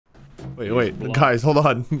Wait, guys, hold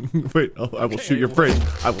on. Wait, I will shoot your fridge.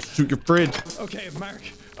 I will shoot your fridge. Okay, Mark.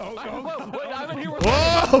 Oh, wait, I'm in here with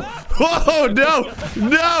Whoa! No!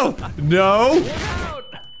 No! No!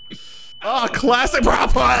 Oh, classic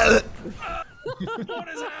prop. what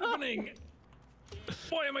is happening?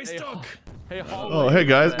 Boy, am I stuck? Hey, oh, hey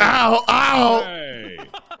guys. Ow! Ow! Hey.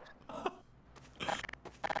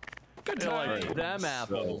 Good Like time. them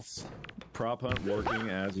apples. Prop hunt working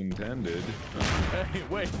as intended. Hey,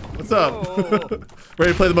 wait. What's up? Whoa.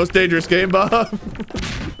 Ready to play the most dangerous game, Bob?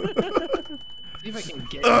 See if I can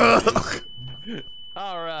get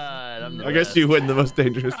All right. I guess you win the most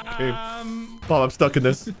dangerous game. Bob, I'm stuck in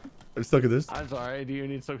this. I'm stuck in this. I'm sorry. Do you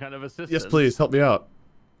need some kind of assistance? Yes, please help me out.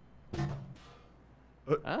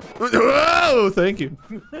 Huh? Whoa! Thank you.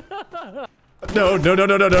 No! Bad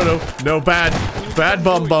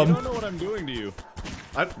bum I bum. don't know what I'm doing to you.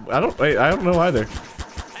 I don't. Wait, I don't know either.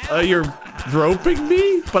 You're roping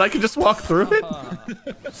me, but I can just walk through it.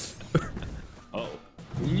 Oh,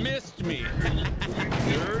 missed me,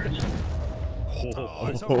 nerd.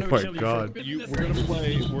 Oh my god. We're gonna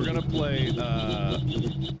play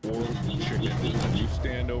or chicken. You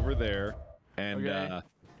stand over there and Okay.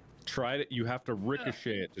 try to. You have to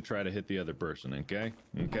ricochet it to try to hit the other person. Okay.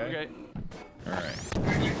 Okay. All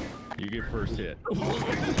right. You get first hit.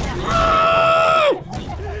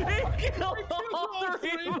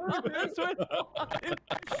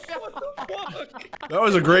 That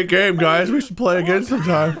was a great game, guys. We should play again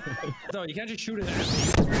sometime. No, you can't just shoot it at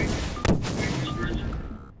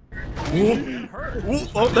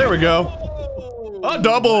Oh, there we go. A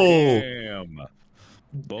double. Damn.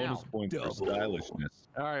 Bonus points for stylishness.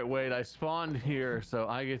 All right, wait. I spawned here, so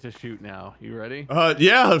I get to shoot now. You ready?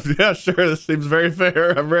 Yeah, sure. This seems very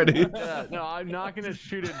fair. I'm ready. Yeah, no, I'm not gonna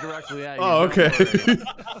shoot it directly at you. Oh, don't okay. worry.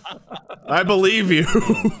 I believe you.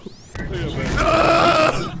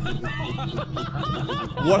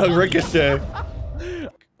 What a ricochet.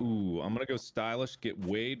 Ooh, I'm gonna go stylish. Get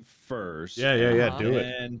Wade first. Yeah. Do it.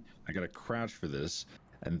 And I gotta crouch for this,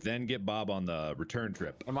 and then get Bob on the return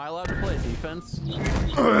trip. Am I allowed to play defense?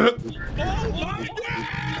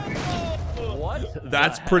 What?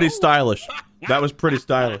 That's pretty stylish. That was pretty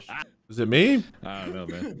stylish. Is it me? I don't know,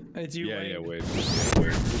 man. It's you, Yeah, Wade.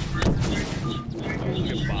 Wade. Oh, look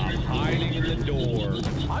at Bob hiding in the door.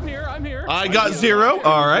 I'm here. I got 0.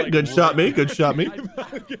 All right. Good shot me. Good shot me.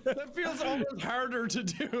 That feels almost harder to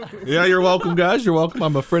do. Yeah, you're welcome, guys. You're welcome.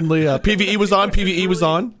 I'm a friendly. PVE was on. PVE was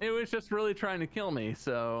on. It was just really trying to kill me,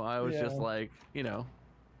 so I was just like, you know,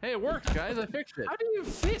 hey, it works, guys. I fixed it. How do you have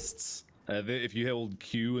fists? If you hold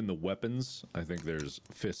Q in the weapons, I think there's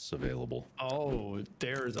fists available. Oh,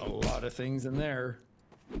 there's a lot of things in there.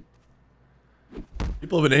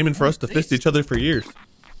 People have been aiming for us to fist each other for years.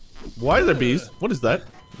 Why are there bees? What is that?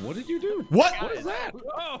 What did you do? What? What is that?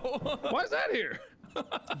 Oh, Why is that here?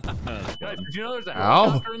 Guys, did you know there's a Ow.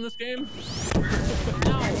 helicopter in this game?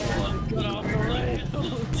 get off the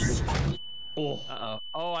rails. Uh-oh.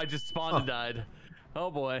 Oh, I just spawned and died. Oh,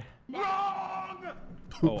 boy.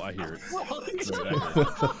 Oh, I hear it.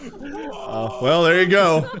 Well, there you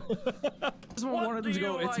go. Just wanted them to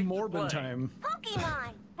go. It's Morbin time.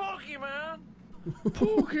 Pokemon. Pokemon.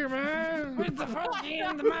 It's a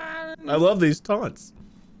Pokemon. I love these taunts.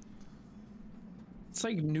 It's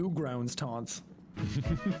like Newgrounds taunts.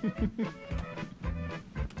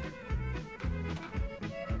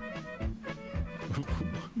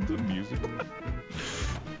 The music.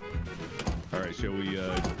 All right, shall we?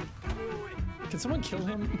 Can someone kill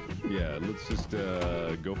him? Yeah, let's just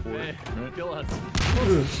go for it. Hey, Right? kill us.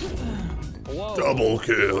 Whoa. Double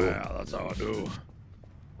kill. Yeah, that's how I do.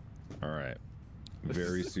 All right.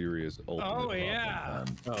 Very serious ultimate. Oh, yeah.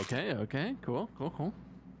 Okay. Cool.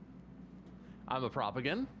 I'm a prop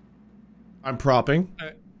again. I'm propping.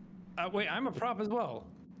 Wait, I'm a prop as well.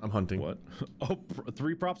 I'm hunting. What? Oh,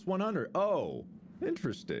 3 props 100. Oh,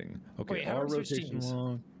 interesting. Okay, Wait, how our are switch rotation teams?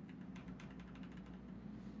 long.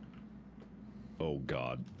 Oh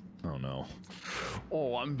God. Oh no.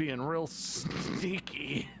 Oh, I'm being real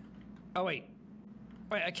sneaky. Oh, wait,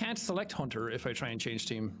 I can't select Hunter if I try and change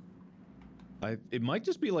team. It might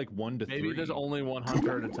just be like 1 to 3. Maybe there's only one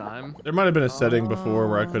hunter at a time. There might have been a setting before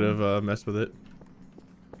where I could have messed with it.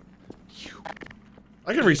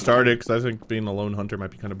 I can restart it because I think being a lone hunter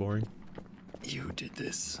might be kind of boring. You did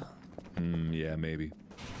this. Yeah, maybe.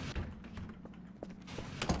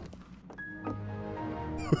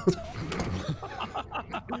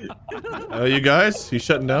 You guys, he's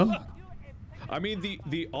shutting down. I mean,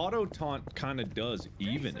 the auto taunt kind of does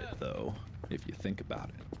even it though, if you think about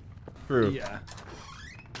it. True. Yeah.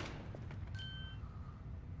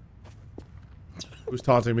 Who's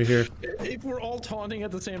taunting me here? If we're all taunting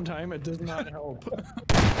at the same time, it does not help.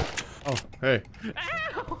 Oh, hey.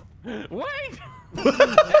 Ow! Wait!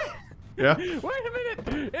 Yeah? Wait a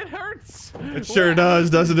minute! It hurts! It sure does,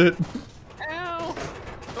 doesn't it? Ow!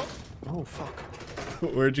 Oh, fuck.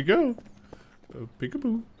 Where'd you go?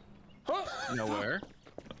 Peekaboo. Nowhere.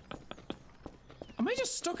 Am I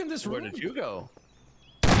just stuck in this room? Where did you go?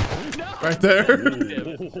 No! Right there.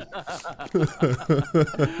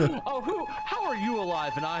 Oh, how are you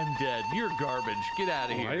alive and I'm dead? You're garbage. Get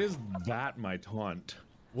out of Why here. is that my taunt?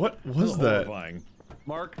 What was that? Horrifying.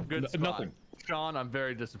 Mark, good spot. Nothing. Sean, I'm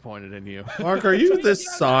very disappointed in you. Mark, are you this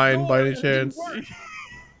sign by any chance?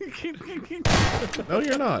 No,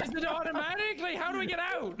 you're not. Is it automatically? How do we get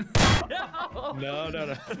out?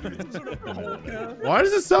 No. Why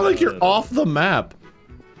does it sound like you're off the map?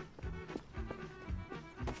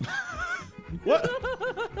 What?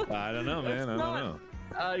 I don't know, man. I don't know.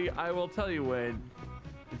 I will tell you, Wade.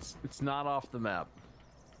 It's not off the map,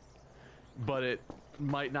 but it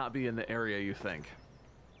might not be in the area you think.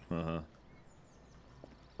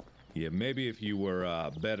 Yeah, maybe if you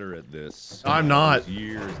were better at this. I'm not.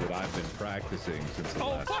 Years that I've been practicing since the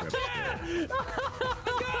last fuck episode.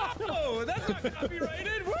 yeah! Oh, that's not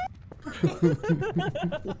copyrighted.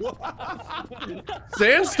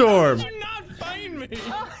 Sandstorm. You not find me.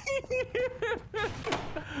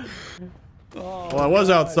 Well, I was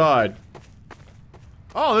outside.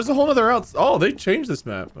 Oh, there's a whole other Oh, they changed this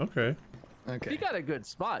map. Okay. Okay. You got a good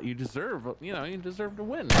spot. You deserve, you deserve to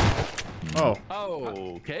win. Oh.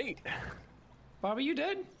 Oh, Kate. Bobby, you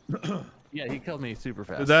dead? Yeah, he killed me super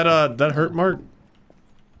fast. Did that hurt, Mark?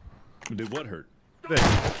 Did what hurt?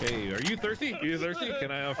 Hey, are you thirsty? Are you thirsty?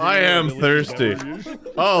 Can I offer I you a am delicious thirsty. beverage?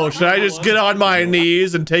 Oh, should I just get on my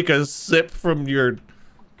knees and take a sip from your...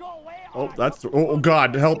 Oh, that's... Oh,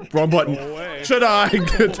 God, help. Wrong button. Go away. Should I?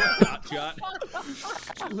 Shot.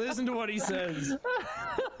 Listen to what he says.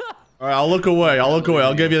 All right, I'll look away. I'll look away.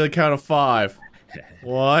 I'll give you the count of 5.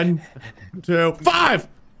 1, 2, 5!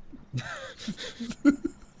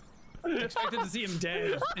 I expected to see him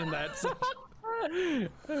dead in that section.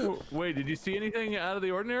 Wait, did you see anything out of the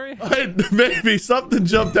ordinary? Maybe something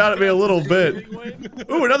jumped out at me a little bit.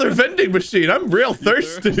 Ooh, another vending machine. I'm real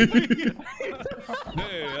thirsty.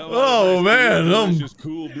 Hey, Oh, man. Just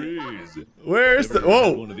cool breeze. Where's the...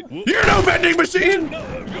 Whoa. You're no vending machine!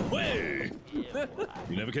 No, go away.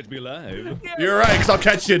 You never catch me alive. You're right, because I'll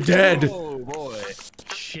catch you dead. Oh boy.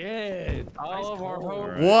 Shit. All of our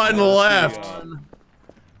hope. One left.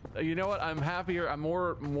 You know what? I'm happier. I'm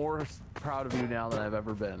more proud of you now than I've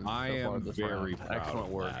ever been. I so far am this very round. proud Excellent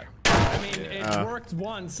of work. that. I mean, it worked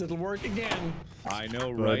once. It'll work again. I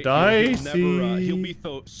know, right? Dicey. He'll be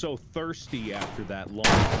so thirsty after that long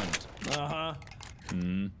hunt. Uh-huh.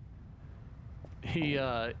 Hmm. He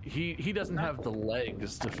doesn't have the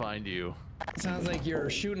legs to find you. Sounds like you're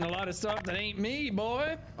shooting a lot of stuff that ain't me,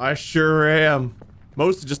 boy. I sure am.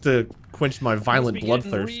 Mostly just to quench my violent Must be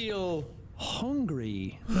getting bloodthirst. real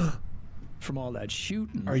hungry from all that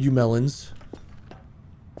shooting. Are you melons?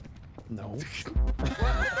 No.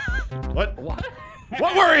 What? What?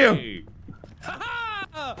 What were you? Hey,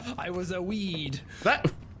 I was a weed.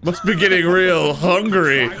 That must be getting real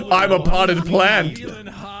hungry. I'm a potted plant. Feeling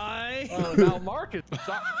high. Oh, now Marcus.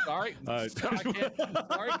 Sorry. Uh, Sorry,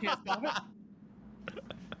 can't stop it.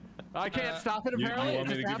 I can't stop it. you Apparently, want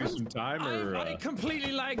me to it just give you happened. some time, or? I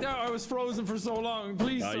completely lagged out. I was frozen for so long.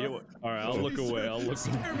 Please, sir. All right, I'll look Please, away. sir. I'll look.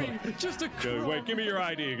 Spare me. Just a crumb. Wait, give me your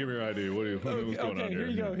ID. Give me your ID. What's going Okay, on here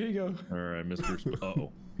you go. Here you go. All right, Mr.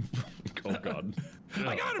 Uh-oh. Oh, God.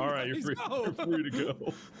 I got him. All right, you're Let's free, go. you're free to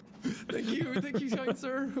go. Thank you, kind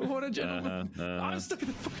sir. What a gentleman. I'm stuck in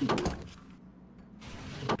the fucking.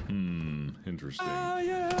 Interesting.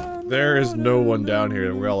 There is no one down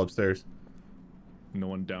here. We're all upstairs. No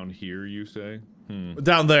one down here, you say?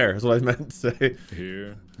 Down there is what I meant to say.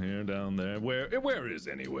 Here, down there. Where is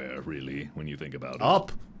anywhere, really, when you think about it?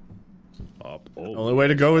 Up. Up. Oh. The only way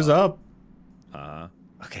to go is up.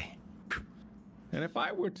 Okay. And if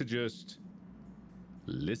I were to just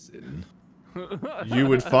listen, You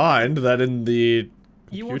would find that in the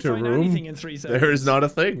You won't computer find room, anything in 3 seconds. there is not a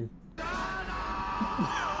thing.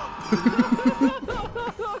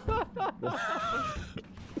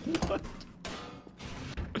 what?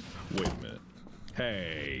 Wait a minute.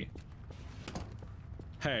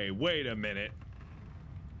 Hey, wait a minute.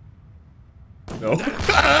 No.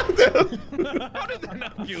 How did that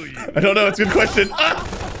not kill you? I don't know. It's a good question.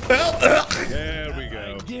 There we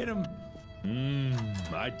go. Get him.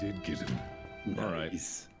 I did get him. All right.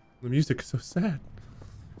 The music is so sad.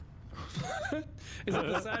 Is it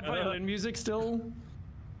the sad violin music still?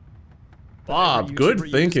 Bob, YouTuber good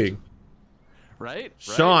used? thinking. right?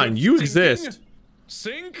 Sean, you exist.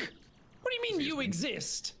 Sink? What do you mean you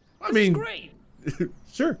exist? I This mean- is great.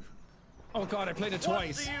 Sure. Oh god, I played it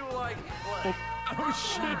twice. What do you like? Oh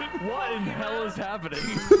shit. What in hell is happening?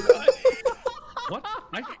 What?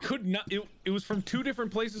 I could not. It was from 2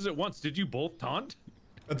 different places at once. Did you both taunt?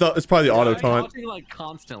 I thought it's probably the auto I'm taunt. taunting like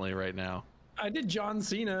constantly right now. I did John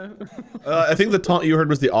Cena. I think the taunt you heard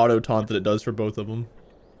was the auto taunt that it does for both of them.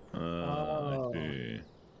 I see.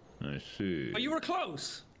 I see. But you were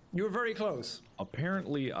close. You were very close.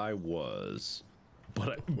 Apparently, I was.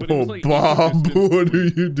 But it Oh, was like Bob, what are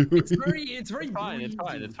you doing? It's very Fine, it's breezy.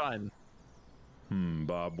 fine, it's fine.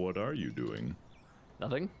 Bob, what are you doing?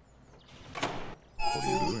 Nothing. What are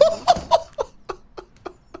you doing?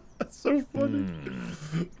 That's so funny.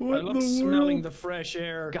 What I in love the smelling world? the fresh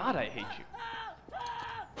air. God, I hate you.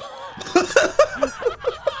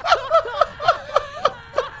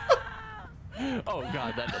 Oh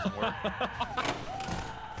God, that doesn't work.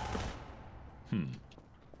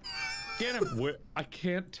 Get him. Where, I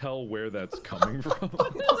can't tell where that's coming from.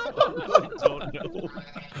 I don't know.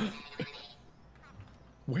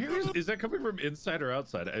 Where is that coming from? Inside or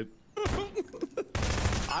outside?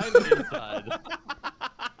 I'm inside.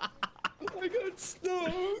 I got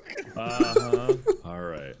stuck. All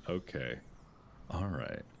right. Okay. All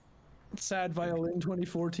right. Sad Violin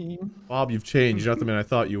 2014. Bob, you've changed. You're not the man I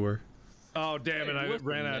thought you were. Oh damn it! Hey, I listen,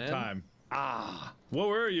 ran out of man. time. What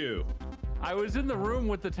were you? I was in the room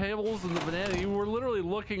with the tables and the banana. You were literally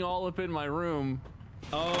looking all up in my room.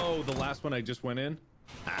 Oh, the last one I just went in.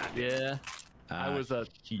 Yeah. I was a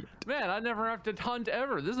man. I never have to hunt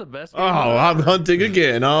ever. This is the best. Oh, Game mode I'm ever. hunting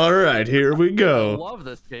again. All right, here we I go. love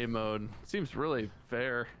this game mode. Seems really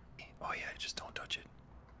fair. Oh yeah, just don't touch it.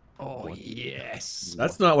 Oh yes.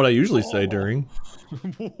 That's not what I usually say during.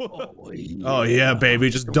 Oh, yeah. Oh yeah, baby,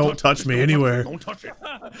 just don't touch me anywhere. Don't touch it.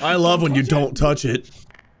 I love when you don't touch it.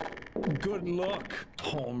 Good luck,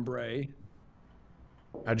 hombre.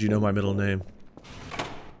 How'd you know my middle name?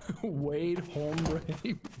 Wade hombre.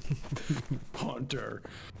 Hunter.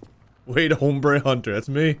 Wade Hombre Hunter. That's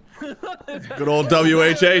me. Good old Is that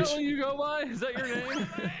WHH. what you go by? Is that your name?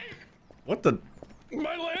 What the?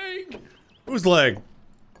 My leg. Whose leg?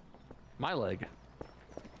 My leg.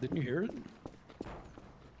 Didn't you hear it?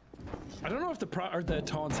 I don't know if the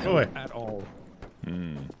taunts Go away. help at all.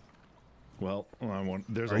 Well, I want.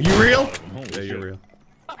 There's. Are a you lot real? of them. Holy Yeah, shit. you're real.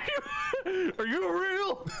 Are you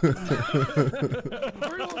real?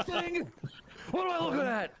 Real thing? What am I looking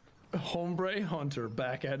at? Hombre Hunter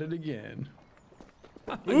back at it again.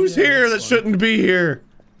 Who's Yeah, here that that's fun. shouldn't be here?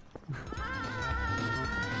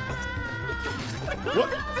 What?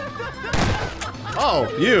 Oh,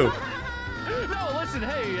 you. No, listen,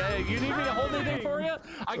 hey, you need me to hold anything for you?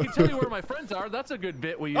 I can tell you where my friends are. That's a good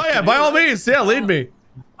bit we used Oh yeah, to by do, all right? means, yeah, lead me.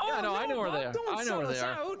 Yeah, no, I know where they are. Don't I know where sell they us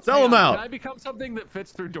are. out. Sell them Can out. I become something that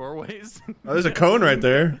fits through doorways? Oh, there's a cone right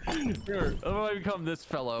there. Sure. How do I become this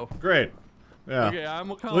fellow? Great. Yeah. Okay,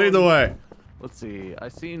 I'm coming. Lead the way. Let's see. I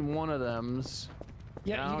seen one of them's.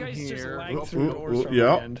 Yeah, Down you guys just here. lag Ooh, through ooh, doors ooh, from yeah.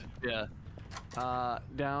 the end. Yeah.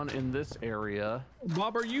 Down in this area.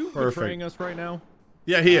 Bob, are you Perfect. betraying us right now?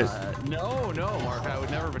 Yeah, he is. No, Mark. I would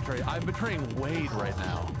never betray. I'm betraying Wade right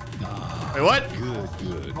now. Wait, what?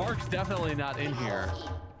 Good. Mark's definitely not in here.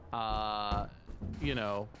 You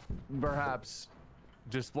know, perhaps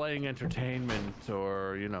displaying entertainment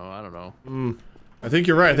or, you know, I don't know. I think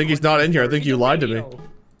you're right. I think he's not in here. I think you lied to me.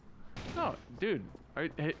 No, dude.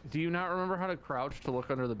 Hey, do you not remember how to crouch to look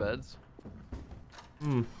under the beds?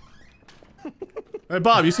 Hey,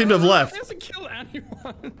 Bob, you seem to have left. It doesn't kill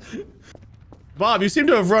anyone. Bob, you seem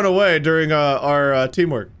to have run away during our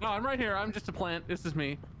teamwork. No, I'm right here. I'm just a plant. This is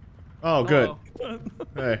me. Oh, good. Hello.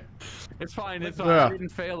 Hey. It's fine. It's fine. Yeah. I didn't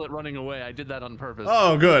fail at running away. I did that on purpose.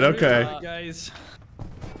 Oh, good. Okay. Guys,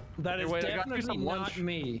 that is wait, I got you definitely some not lunch.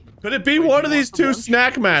 me. Could it be Wait, one you of these want two some lunch?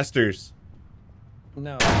 snack masters?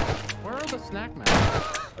 No. Where are the snack men?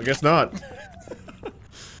 I guess not.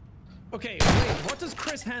 Okay, wait. What does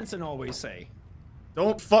Chris Hansen always say?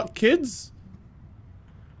 Don't fuck kids.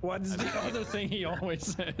 What's the other thing he always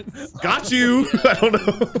says? Got you. I don't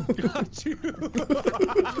know. Got you.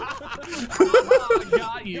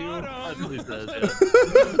 Got you. Got 'em. That's what he says.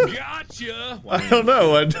 Yeah. Gotcha. I don't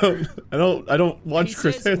know. I don't watch He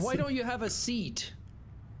Chris says, Hansen. why don't you have a seat?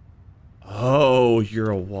 Oh, you're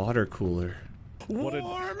a water cooler. What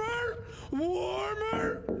Warmer!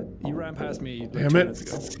 Warmer! You ran past me like Damn 2 it.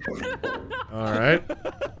 minutes ago. All right.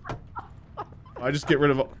 I just get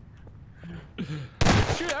rid of.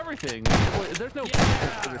 Shoot everything. Wait, there's no Yeah.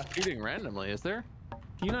 that are shooting randomly, is there?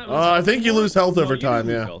 Do you not I think you lose health over No, you time.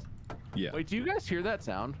 lose Yeah. health. Yeah. Wait, do you guys hear that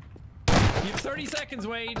sound? You have 30 seconds,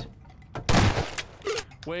 Wade.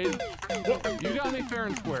 Wade, you got me fair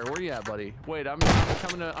and square. Where you at, buddy? Wade, I'm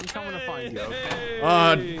coming to find you.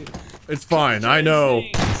 Okay? It's fine. I know.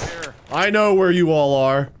 Here. I know where you all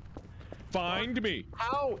are. Find me.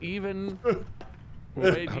 How even?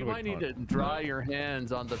 Wade, How you do I might need to pun? dry your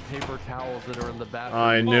hands on the paper towels that are in the bathroom.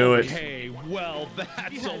 I knew it. Okay, well,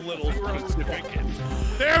 that's a little specific.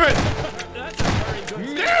 Damn it! That's a very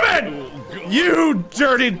good. Damn it! You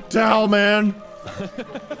dirty towel man!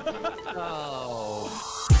 Oh,